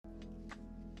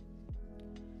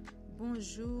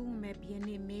Bonjour mes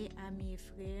bien-aimés amis et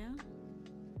frères,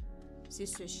 c'est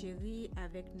ce chéri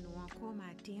avec nous encore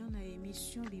matin dans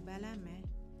l'émission Bible à la main.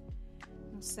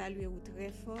 Nous saluons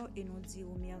très fort et nous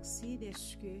disons merci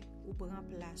d'être que vous prenez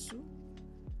place ou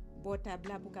bon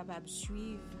table pour capable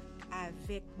suivre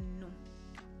avec nous.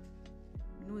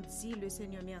 Nous dit le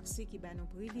Seigneur merci qui va nous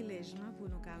privilège pour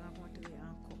nous rencontrer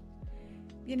encore.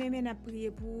 Bien-aimés, nous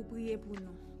prions pour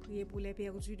nous, priez pour les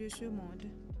perdus de ce monde,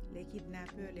 les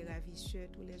kidnappeurs, les ravisseurs,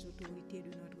 toutes les autorités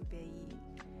de notre pays.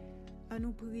 On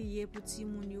nous prier pour ti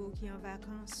moun yo qui en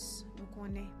vacances, nous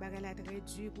connaît bagala très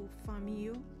dur pour famille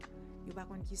yo pas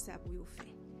connait qui ça pour yo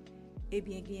faire. Eh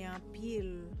bien, il y a un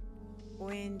pile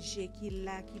ONG qui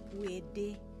là qui pour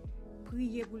aider.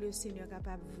 Priez pour le Seigneur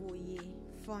capable voyer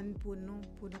fond pour nous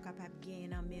capable gagner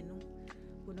dans main nous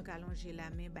pour nous allonger la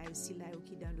main ba ici là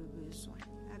qui dans le besoin.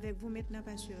 Avec vous maintenant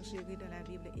pasteur chéri dans la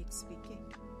Bible expliqué.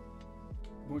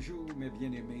 Bonjour mes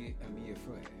bien-aimés amis et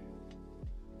frères.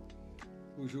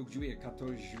 Aujourd'hui est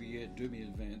 14 juillet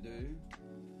 2022.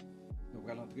 Nous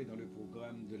allons entrer dans le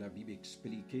programme de la Bible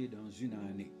expliquée dans une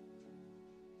année.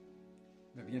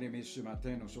 Mes bien-aimés, ce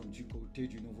matin, nous sommes du côté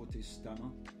du Nouveau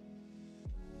Testament,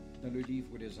 dans le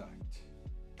livre des Actes.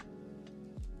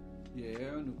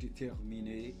 Hier, nous avons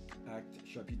terminé Actes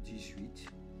chapitre 18.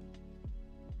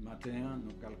 Matin,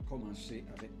 nous allons commencer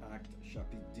avec Actes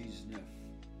chapitre 19.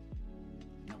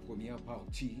 La première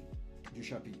partie du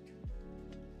chapitre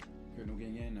que nous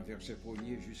gagnons dans verset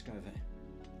 1er jusqu'à 20.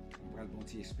 On va une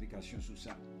petite explication sur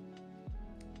ça.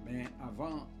 Mais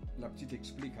avant la petite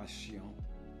explication,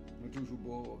 nous toujours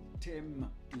beau thème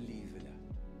livre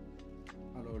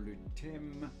là. Alors le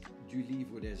thème du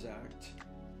livre des Actes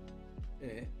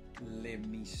est les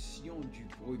missions du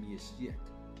premier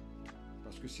siècle.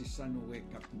 Parce que c'est ça nous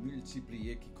avons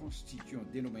multiplié qui constitue un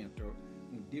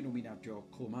dénominateur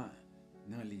commun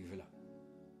dans le livre là.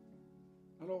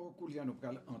 Alors, au cours nous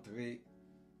allons entrer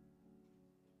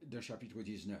dans le chapitre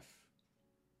 19.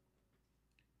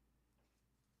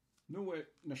 Nous, dans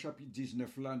le chapitre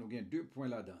 19 là, nous avons 2 points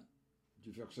là-dedans.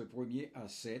 Du verset 1er à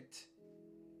 7.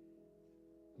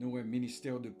 Nous avons le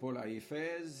ministère de Paul à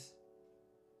Éphèse.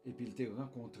 Et puis il a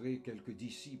rencontré quelques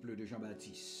disciples de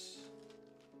Jean-Baptiste.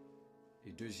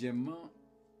 Et deuxièmement,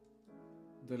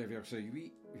 dans les versets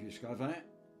 8 jusqu'à 20,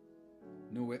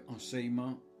 nous avons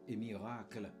enseignement et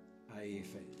miracles à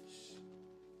Éphèse.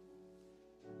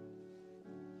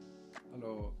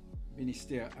 Alors,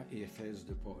 ministère à Éphèse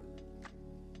de Paul.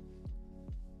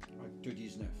 Acte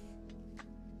 19.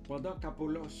 Pendant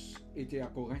qu'Apollos était à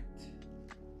Corinthe,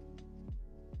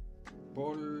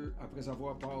 Paul, après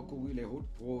avoir parcouru les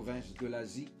hautes provinces de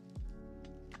l'Asie,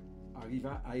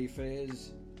 arriva à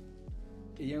Éphèse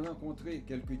et y a rencontré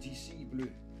quelques disciples.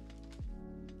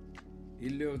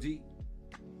 Il leur dit: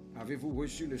 avez-vous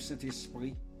reçu le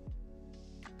Saint-Esprit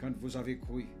quand vous avez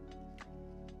cru?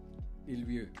 Ils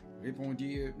lui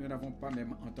répondirent: nous n'avons pas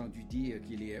même entendu dire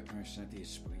qu'il y ait un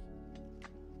Saint-Esprit.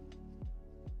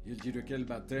 Il dit: de quel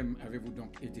baptême avez-vous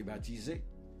donc été baptisés?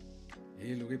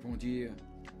 Et ils répondirent: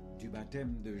 du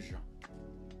baptême de Jean.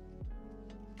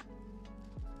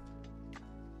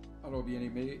 Alors, bien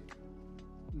aimé,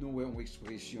 nous avons une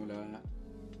expression là,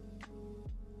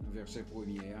 verset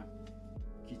 1er,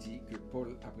 qui dit que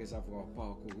Paul, après avoir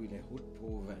parcouru les hautes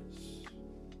provinces,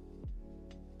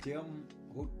 terme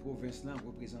haute province là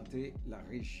représentait la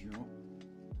région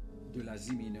de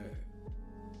l'Asie mineure.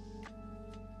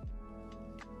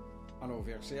 Alors,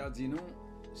 verset a dit non,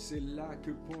 c'est là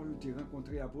que Paul a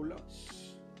rencontré Apollos.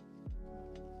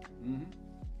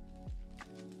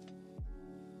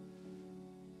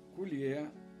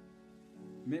 Coulière,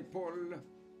 mais Paul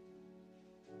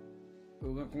a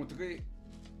rencontré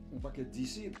un paquet de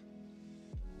disciples.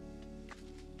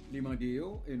 Les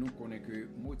mandéos, et nous connaissons que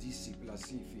mot disciple là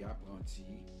signifie apprenti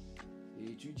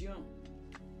et étudiant.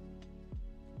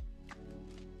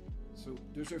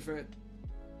 De ce fait,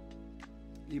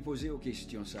 il posait aux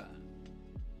questions ça.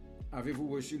 Avez-vous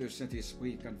reçu le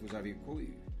Saint-Esprit quand vous avez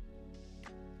cru?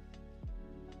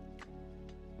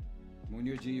 Mon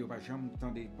Dieu dit, on va jamais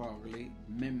entendre parler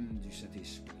même du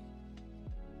Saint-Esprit.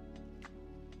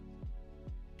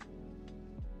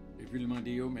 Et puis il m'a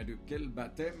dit, mais de quel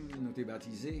baptême nous t'es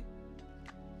baptisé?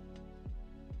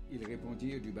 Il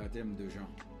répondit, du baptême de Jean.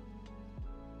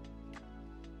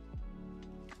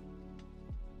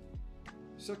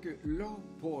 Ce que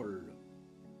l'homme Paul,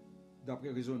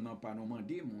 d'après raisonnement pas nous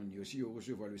demandé, mon Dieu, si on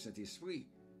recevoir le Saint-Esprit,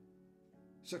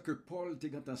 ce que Paul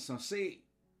t'est censé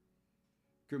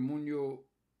que mon yo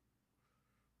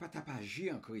pas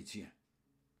tapagé en chrétien.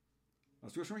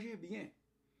 Parce que changez bien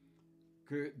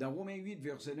que dans Romains 8,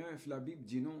 verset 9, la Bible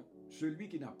dit non, celui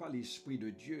qui n'a pas l'Esprit de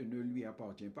Dieu ne lui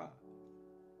appartient pas.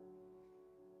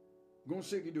 une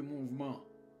série de mouvements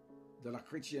de la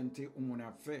chrétienté où on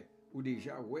a fait, ou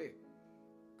déjà, ouais,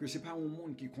 que ce n'est pas un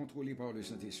monde qui est contrôlé par le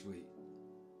Saint-Esprit.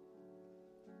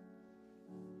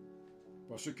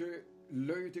 Parce que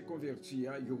l'œil était converti,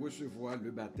 il recevait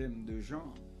le baptême de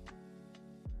Jean.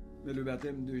 Mais le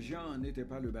baptême de Jean n'était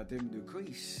pas le baptême de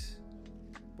Christ.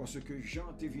 Parce que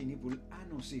Jean était venu pour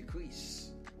annoncer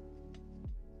Christ.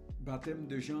 Le baptême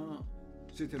de Jean,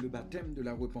 c'était le baptême de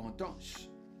la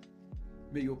repentance.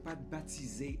 Mais il n'y a pas de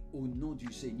baptisé au nom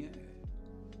du Seigneur.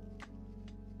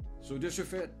 De ce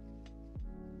fait,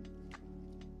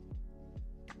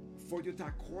 il faut que tu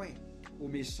crois au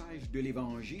message de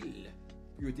l'Évangile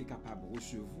pour être capable de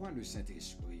recevoir le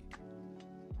Saint-Esprit.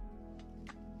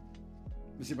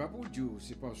 Mais ce n'est pas pour Dieu,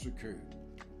 c'est parce que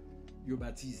il est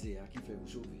baptisé qui fait vous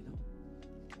sauver, non?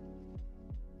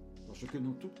 Parce que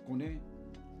nous tous connaissons,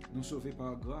 nous sauvés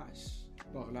par grâce,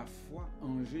 par la foi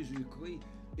en Jésus-Christ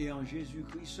et en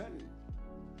Jésus-Christ seul.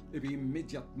 Et puis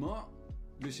immédiatement,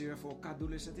 le Seigneur fait cadeau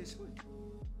le Saint-Esprit.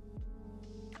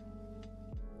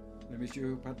 Le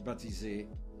monsieur n'est pas baptisé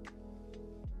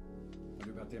à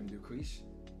le baptême de Christ.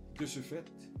 De ce fait,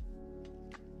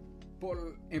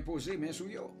 Paul imposait main sur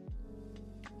eux.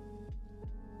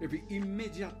 Et puis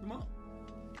immédiatement,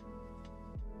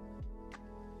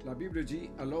 la Bible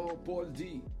dit, alors Paul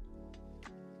dit,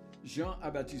 Jean a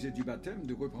baptisé du baptême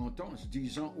de repentance,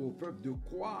 disant au peuple de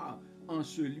croire en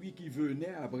celui qui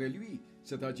venait après lui,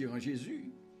 c'est-à-dire en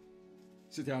Jésus.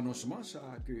 C'était annoncement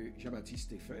ça que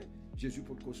Jean-Baptiste a fait, Jésus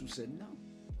pour le sous scène.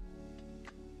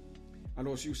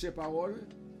 Alors sur ces paroles,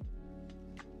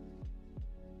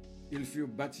 ils furent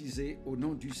baptisés au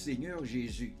nom du Seigneur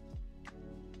Jésus.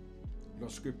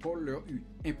 Lorsque Paul leur eut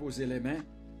imposé les mains,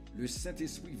 le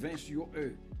Saint-Esprit vint sur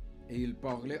eux, et ils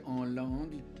parlaient en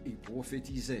langue et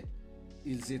prophétisaient.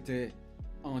 Ils étaient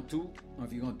en tout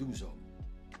environ 12 hommes.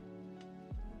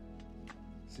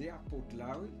 C'est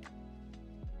apôtres-là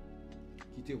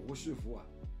qui te recevoir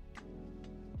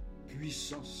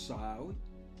puissance ça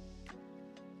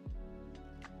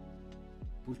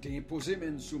pour t'imposer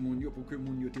même sous mon yo pour que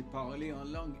mon yo te parle en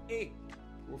langue et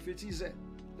prophétiser.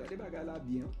 T'as des bagages là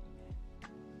bien.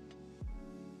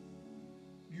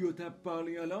 Yo t'a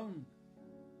parlé en langue,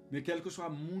 mais quel que soit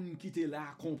moun qui était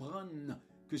là à comprendre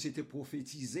que c'était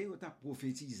prophétisé ou t'a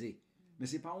prophétisé. Mais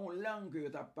c'est pas en langue que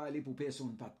t'as parlé pour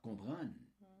personne pas te comprendre.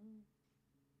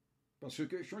 Parce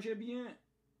que changez bien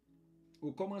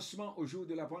au commencement, au jour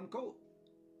de la Pentecôte.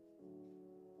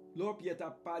 Là, Pierre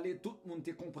t'a parlé, tout le monde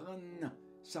te comprend.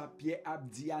 Ça, Pierre a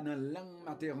dit dans la langue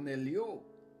maternelle. Yo.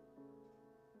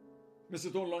 Mais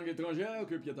c'est ton langue étrangère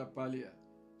que Pierre t'a parlé.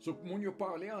 Sauf que moun yo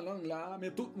parlé en langue là,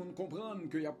 mais tout le monde comprend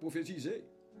qu'il a prophétisé.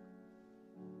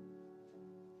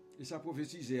 Et ça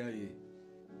prophétisé,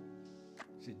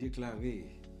 c'est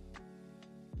déclarer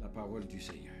la parole du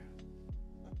Seigneur.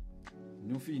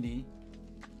 Nous finissons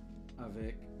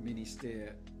avec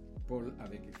ministère Paul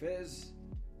avec Éphèse,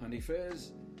 en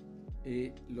Éphèse,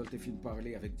 et l'autre fin de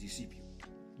parler avec disciples.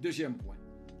 Deuxième point,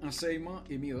 enseignement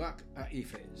et miracle à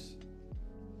Éphèse.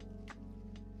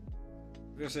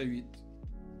 Verset 8.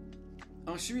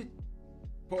 Ensuite,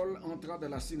 Paul entra dans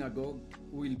la synagogue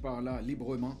où il parla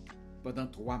librement pendant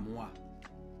 3 mois.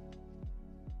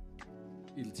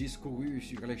 Il discourut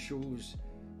sur les choses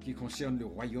qui concernent le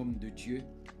royaume de Dieu,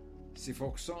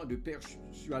 s'efforçant de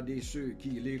persuader ceux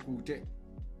qui l'écoutaient.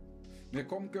 Mais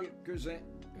comme quelques-uns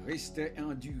restaient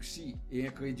endurcis et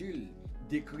incrédules,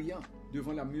 décriant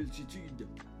devant la multitude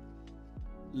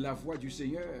la voix du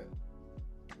Seigneur,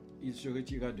 il se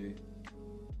retira d'eux,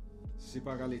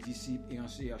 sépara les disciples et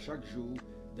enseigna chaque jour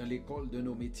dans l'école de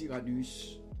nommé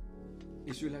Tyrannus.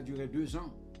 Et cela durait 2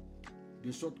 ans,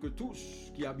 de sorte que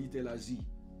tous qui habitaient l'Asie,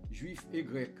 juifs et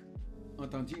grecs,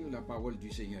 entendirent la parole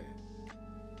du Seigneur.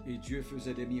 Et Dieu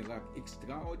faisait des miracles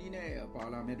extraordinaires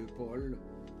par la main de Paul,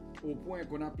 au point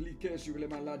qu'on appliquait sur les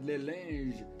malades les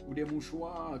linges ou des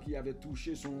mouchoirs qui avaient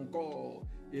touché son corps,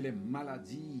 et les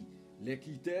maladies les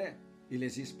quittaient et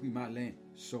les esprits malins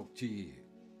sortirent.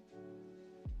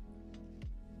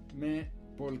 Mais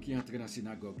Paul qui entrait dans la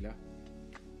synagogue là,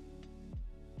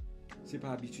 c'est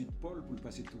pas habitude Paul pour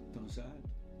passer tout le temps ça.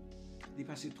 Il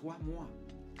passé 3 mois.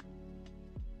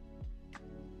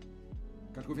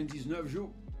 99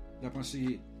 jours, il a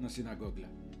pensé dans la synagogue là.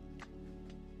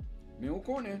 Mais on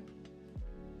connaît.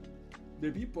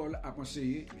 Depuis Paul a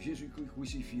pensé Jésus-Christ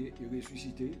crucifié et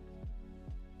ressuscité,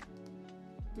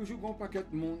 toujours un paquet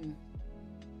de monde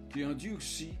qui est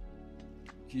endurci,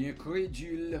 qui est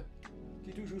incrédule, qui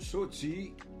est toujours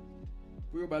sorti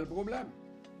pour le problème.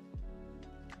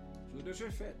 De ce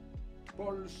fait,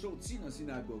 Paul sortit dans la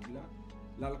synagogue là,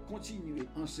 il a continué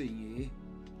à enseigner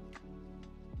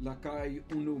la caille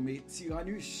on nommé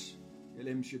Tyrannus. Et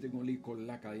là, monsieur était dans l'école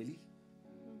la caille.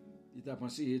 Il t'a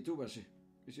pensé et tout parce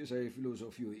que c'est ça la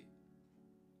philosophie. Oui.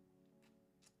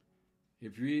 Et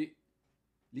puis,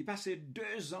 il passé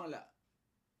 2 ans là.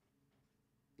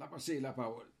 Il a passé la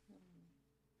parole.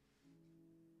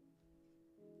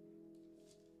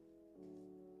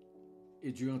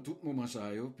 Et durant tout moment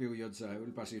ça, période ça,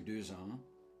 il passé 2 ans.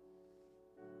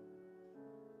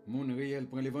 Mon réel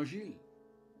prend l'évangile.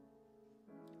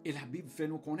 Et la Bible fait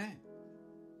nous connaître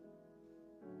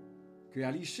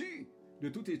qu'à l'issue de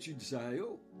toute étude ça,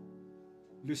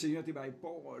 le Seigneur te baille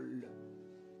Paul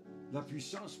la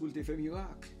puissance pour te faire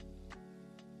miracle.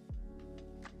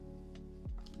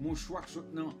 Mon choix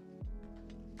maintenant,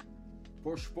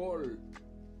 poche Paul,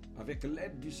 avec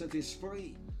l'aide du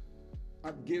Saint-Esprit,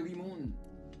 a guéri monde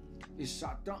et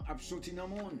Satan a sorti dans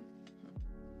le monde.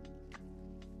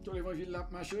 Tout l'évangile l'a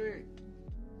marché.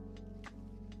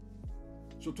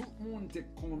 So, tout le monde te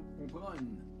comprend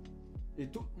et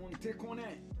tout le monde te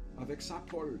connaît avec ça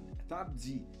Paul t'a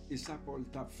dit et ça Paul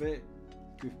t'a fait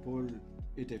que Paul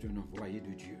était un envoyé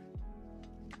de Dieu.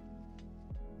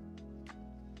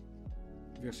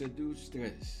 Verset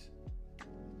 12-13.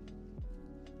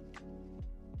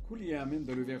 Il y a même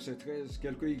dans le verset 13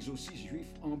 quelques exorcistes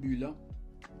juifs ambulants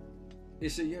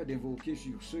essayèrent d'invoquer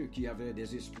sur ceux qui avaient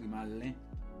des esprits malins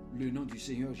le nom du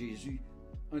Seigneur Jésus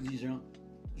en disant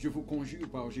 « Je vous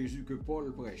conjure par Jésus que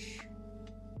Paul prêche ».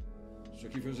 Ceux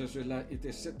qui faisaient cela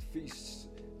étaient 7 fils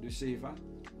de Séva,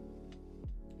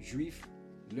 juifs,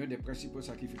 l'un des principaux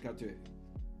sacrificateurs.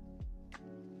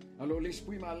 Alors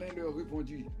l'esprit malin leur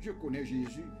répondit « Je connais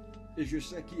Jésus et je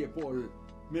sais qui est Paul,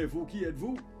 mais vous, qui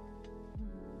êtes-vous »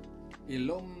 Et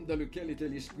l'homme dans lequel était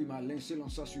l'esprit malin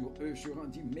s'élança sur eux, se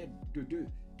rendit maître de 2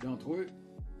 d'entre eux,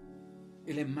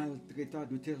 et les maltraita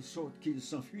de telle sorte qu'ils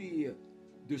s'enfuirent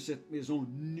de cette maison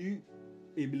nus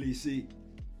et blessés.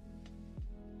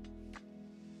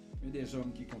 Mais des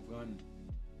hommes qui comprennent,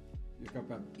 ils sont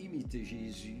capables d'imiter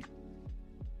Jésus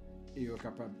et ils sont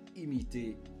capables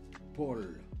d'imiter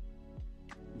Paul.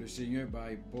 Le Seigneur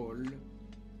baille Paul,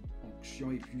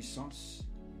 onction et puissance,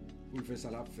 pour faire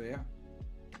ça l'affaire.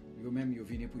 Eux-mêmes, ils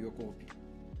viennent pour y copier.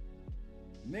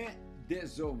 Mais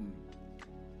des hommes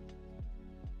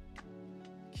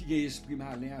qui ont l'esprit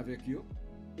malin avec eux,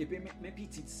 et puis mes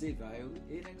petites sévères,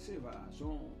 et les sévères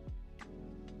sont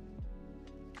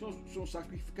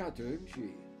sacrificateurs,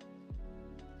 monsieur.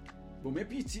 Bon, mes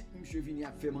petites, monsieur, viennent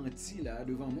à faire mentir là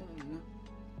devant le monde,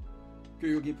 que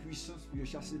ils ont une puissance pour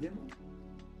chasser des démons.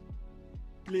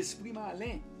 L'esprit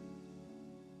malin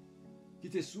qui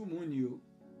était sous mon yo,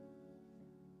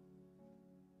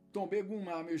 tombé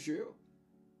gouma, monsieur.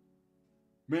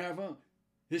 Mais avant,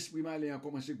 l'esprit malin a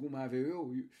commencé gouma avec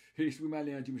eux. L'esprit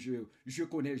malin a dit, monsieur, je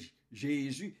connais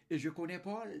Jésus et je connais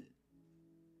Paul.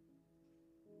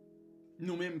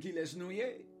 Nous-mêmes qui laissent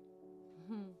nouiller.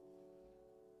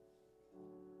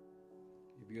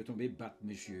 Et puis, il est tombé battre,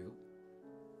 monsieur.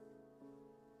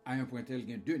 À un point tel, il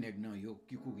y a 2 nègres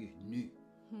qui courent nus.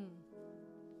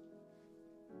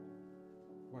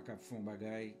 Quoi qu'à font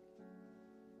bagaille.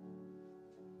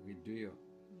 Les 2,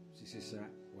 si c'est ça,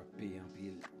 on va payer en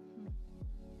pile.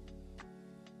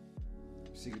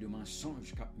 C'est de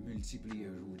mensonges qui ont multiplié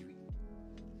aujourd'hui.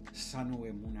 Ça nous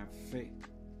est mon affaire.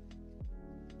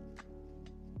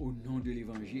 Au nom de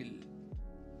l'évangile.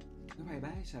 Nous ne pouvons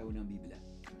pas ça dans la Bible.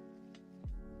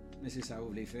 Mais c'est ça que vous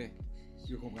voulez faire.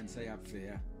 Je comprends ça et à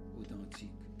faire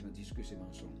authentique, tandis que c'est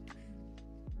mensonge.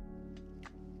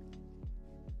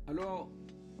 Alors,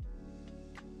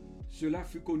 cela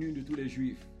fut connu de tous les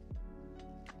Juifs.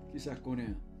 Qui ça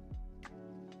connaît?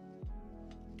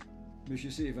 Monsieur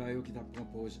Sévaillot qui t'a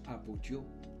proposé apôtre.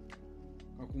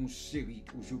 Quand on série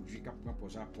aujourd'hui qui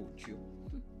propose apôtre.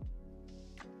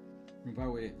 Nous pas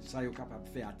ouais, ça est capable de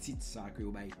faire à titre ça que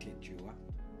vous bail tête tu vois.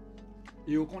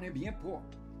 Et on connaît bien pour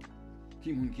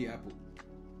qui moun qui apôtre.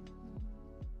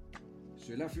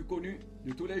 Cela fut connu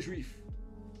de tous les Juifs.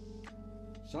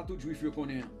 Ça tout Juif le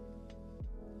connaît.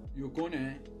 Yo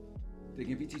connaît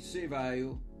t'es un petit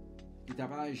Sévaillot qui t'a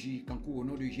pas agi au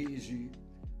nom de Jésus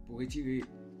pour retirer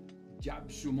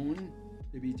diable sous monde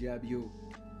et puis diable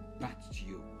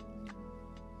battu.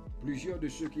 Plusieurs de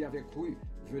ceux qui avaient cru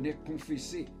venaient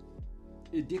confesser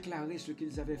et déclarer ce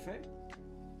qu'ils avaient fait.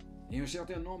 Et un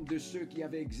certain nombre de ceux qui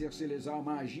avaient exercé les arts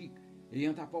magiques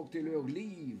ayant apporté leurs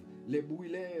livres, les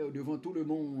brûlèrent devant tout le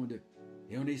monde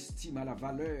et on estime à la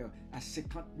valeur à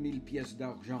 50 000 pièces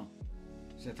d'argent.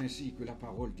 C'est ainsi que la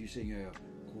parole du Seigneur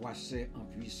croissait en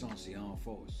puissance et en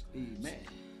force. Amen.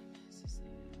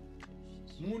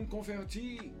 Moun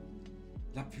converti,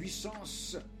 la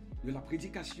puissance de la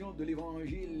prédication de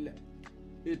l'évangile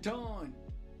étant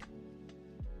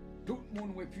Tout le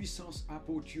monde a puissance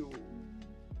apôtre.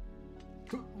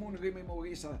 Tout le monde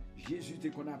remémorer ça. Jésus te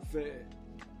qu'on a fait.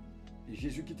 Et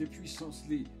Jésus qui était puissance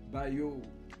li bayo.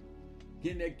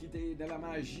 Genek qui était dans la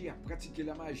magie, a pratiqué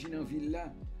la magie dans la ville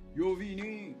là. Yo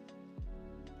vini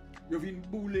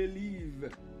bouler livre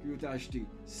que yo t'a acheté.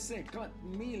 50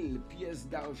 000 pièces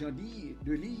d'argent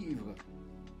de livres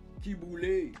qui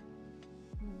boulaient.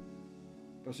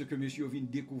 Parce que monsieur vient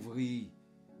découvrir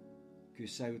que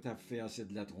ça yo t'a fait, c'est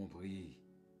de la tromperie.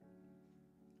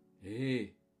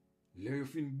 Et là yo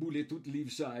fin bouler tout livre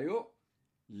ça yo,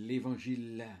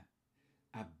 l'évangile là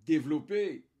a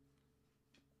développé.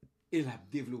 Et l'a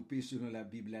développé selon la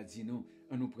Bible a dit non,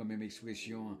 on nous prend même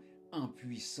expression en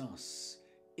puissance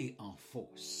et en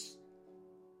force.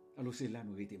 Alors c'est là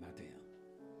nous été matin.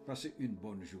 Passez une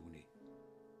bonne journée.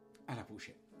 À la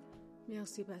prochaine.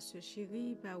 Merci, Pasteur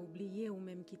Chéri. Pas oublier ou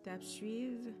même qui t'a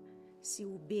suivre. Si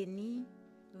vous béni,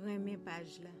 remets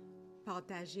page là.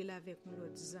 Partagez-la avec nos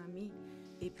autres amis.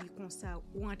 Et puis, comme ça,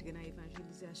 ou entrer dans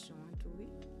l'évangélisation entourée.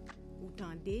 Ou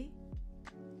tendez,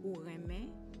 ou remet,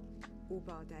 ou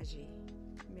partager.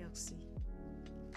 Merci.